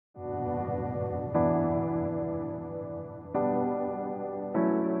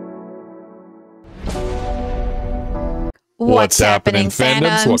What's happening,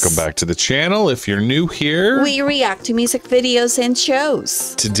 fandoms? Welcome back to the channel. If you're new here, we react to music videos and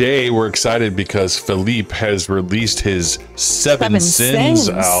shows. Today we're excited because Felip has released his Seven Sins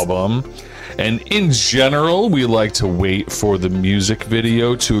album. And in general, we like to wait for the music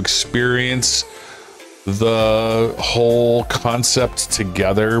video to experience the whole concept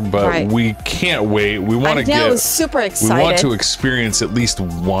together, but we can't wait. We want to get super excited. We want to experience at least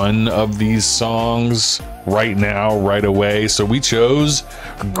one of these songs right now, right away. So we chose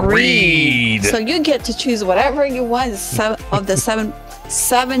Greed. So you get to choose whatever you want of the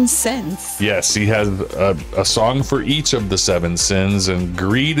seven sins. Yes, he has a song for each of the 7 sins, and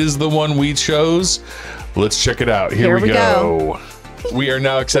Greed is the one we chose. Let's check it out. Here we go. We are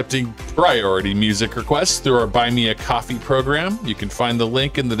now accepting priority music requests through our Buy Me a Coffee program. You can find the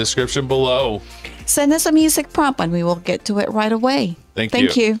link in the description below. Send us a music prompt and we will get to it right away.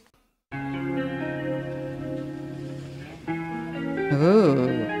 Thank you.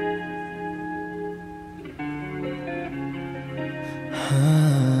 Ooh.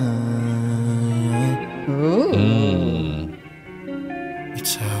 Ooh.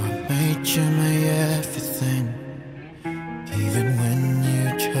 It's how I made you my everything. Even when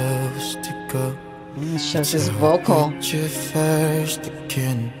you chose to go, it shows his vocal. You first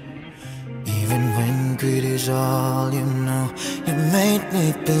again. Even when greed is all you know, you made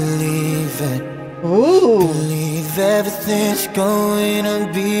me believe it. Ooh. Believe everything's going to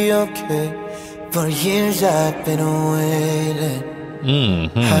be okay. For years I've been waiting.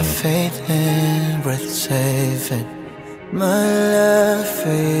 Have faith in worth saving. My love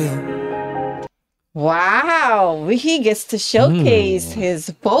for you. Wow, he gets to showcase his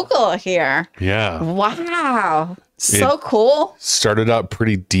vocal here. Yeah. Wow. So cool. Started out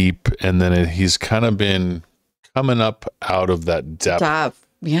pretty deep, and then he's kind of been coming up out of that depth.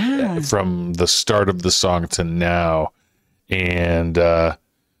 Yeah. From the start of the song to now. And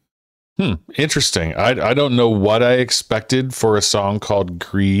interesting. I don't know what I expected for a song called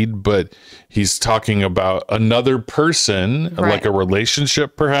Greed, but he's talking about another person, like a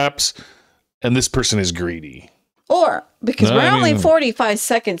relationship perhaps. And this person is greedy. Or, because we're only 45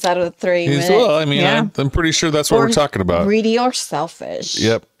 seconds out of the 3 minutes. Well, I mean, I'm pretty sure that's what we're talking about. Greedy or selfish.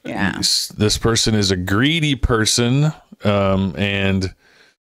 Yep. Yeah. This person is a greedy person. And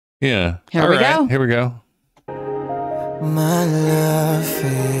yeah. Here we go. Here we go. My love for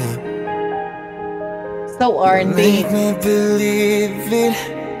you. So R&B. Make me believe it.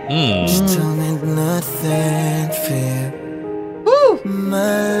 Still meant nothing for you. Woo!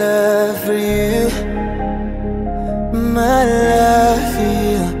 My love for you. My love for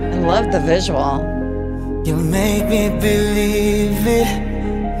you. I love the visual. You make me believe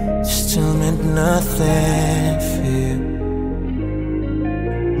it. Still meant nothing for you.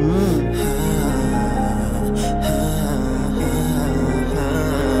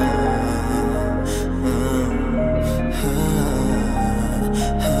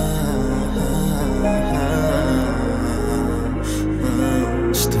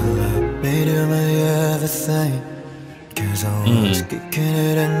 Cause I was kicking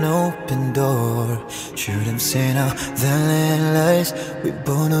at an open door. Shoot him say now, then lies. We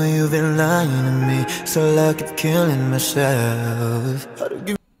both know you've been lying to me, so I keep killing myself.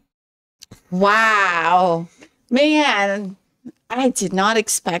 Wow. Man, I did not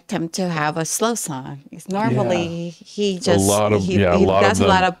expect him to have a slow song. Because normally he just he does a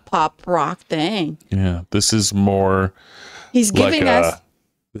lot of pop rock thing. Yeah, this is more he's giving us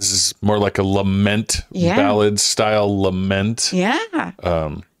this is more like a lament, ballad style lament. Yeah.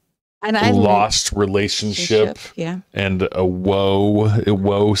 And I lost relationship. Yeah. And a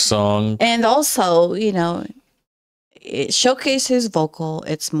woe song. And also, you know, it showcases vocal.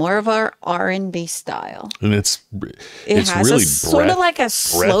 It's more of our R&B style. And it's has really sort of like a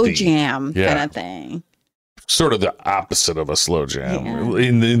slow jam kind of thing. Sort of the opposite of a slow jam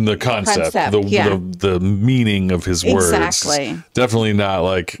in the concept, the meaning of his words. Exactly. Definitely not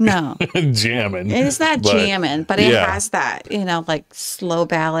like jamming. It's not jamming, but it has that, you know, like slow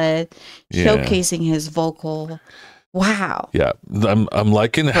ballad showcasing his vocal. Wow. Yeah. I'm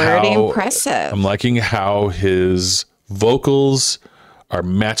liking pretty impressive. I'm liking how his vocals are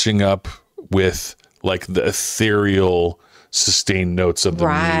matching up with like the ethereal sustained notes of the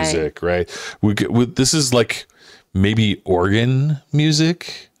music, right? This is like maybe organ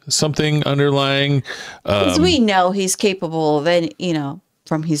music, something underlying. Because we know he's capable of any, you know,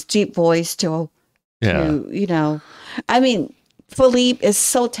 from his deep voice to, you know, I mean, Felip is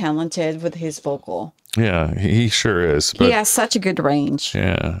so talented with his vocal. Yeah, he sure is. But, he has such a good range.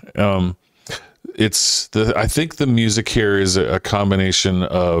 Yeah. I think the music here is a combination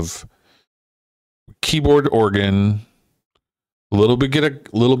of keyboard, organ, A little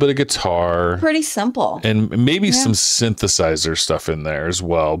bit of guitar. Pretty simple. And maybe some synthesizer stuff in there as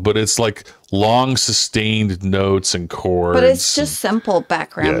well. But it's like long sustained notes and chords. But it's just simple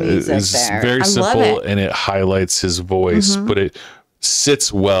background music it's there. very simple, love it. and it highlights his voice, but it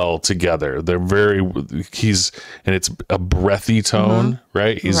sits well together. They're it's a breathy tone,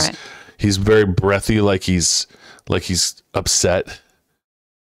 right? He's very breathy, like he's upset,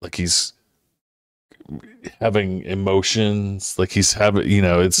 like he's having emotions, like he's having,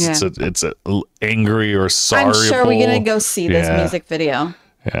 it's a angry or sorrowful. I'm sure we're gonna go see this music video.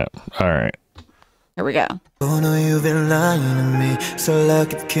 Yeah. All right. Here we go. Oh no, you've been lying to me, so I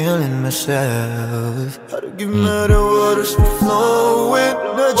keep killing myself. How to get mad at waters flowing,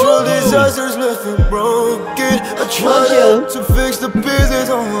 natural disasters left me broken. I tried to fix the pieces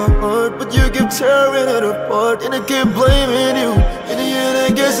on my heart, but you keep tearing it apart, and I keep blaming you. In the end, I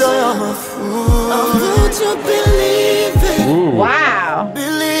guess I am a fool. I'm going to believe it. Wow.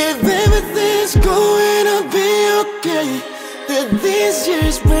 Believe everything's going to be okay. That these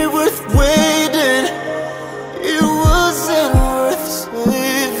years were worth waiting. It wasn't worth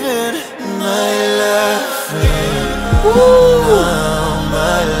saving my life.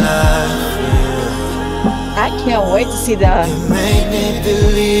 My life. I can't wait to see the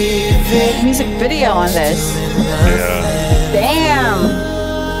music video on this. Yeah. Damn.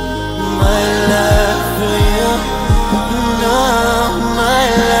 My life for you. My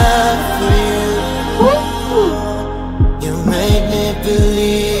life for you. You made me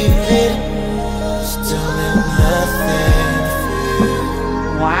believe it. Still nothing for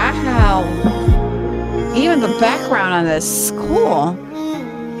you. Wow. Even the background on this is cool.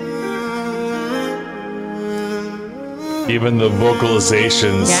 Even the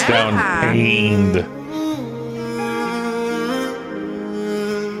vocalizations sound pained.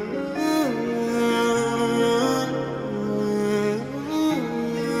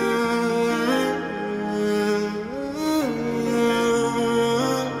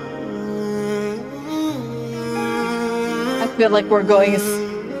 I feel like we're going.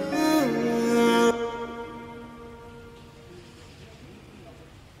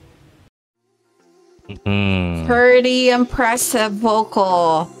 Pretty impressive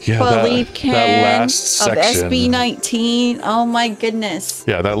vocal. Yeah, Felip that last of section. SB19. Oh my goodness.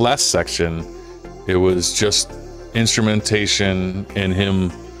 Yeah, that last section, it was just instrumentation and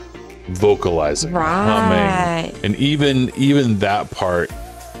him vocalizing, humming. And even that part,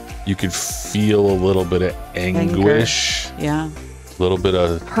 you could feel a little bit of anguish. Yeah. A little bit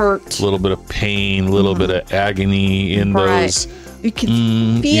of hurt. A little bit of pain, a little bit of agony in those. You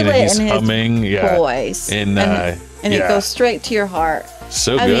can feel it he's in humming, his voice. And it goes straight to your heart.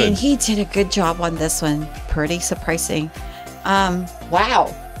 So I good. mean, he did a good job on this one. Pretty surprising.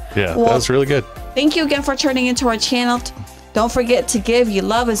 Wow. Yeah, that was really good. Thank you again for turning into our channel. Don't forget to give your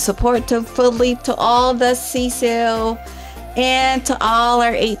love and support to Felip, to all the CSIL, and to all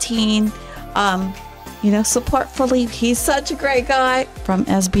our 18. Support Felip. He's such a great guy from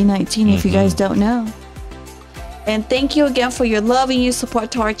SB19, if you guys don't know. And thank you again for your love and your support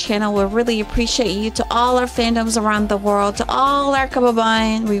to our channel. We really appreciate you. To all our fandoms around the world, to all our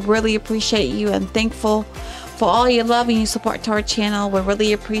kababayan, we really appreciate you and thankful for all your love and your support to our channel. We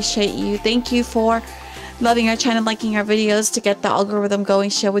really appreciate you. Thank you for loving our channel, liking our videos to get the algorithm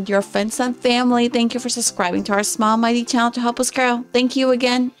going. Share with your friends and family. Thank you for subscribing to our small mighty channel to help us grow. Thank you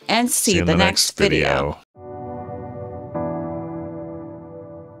again, and see you in the next video.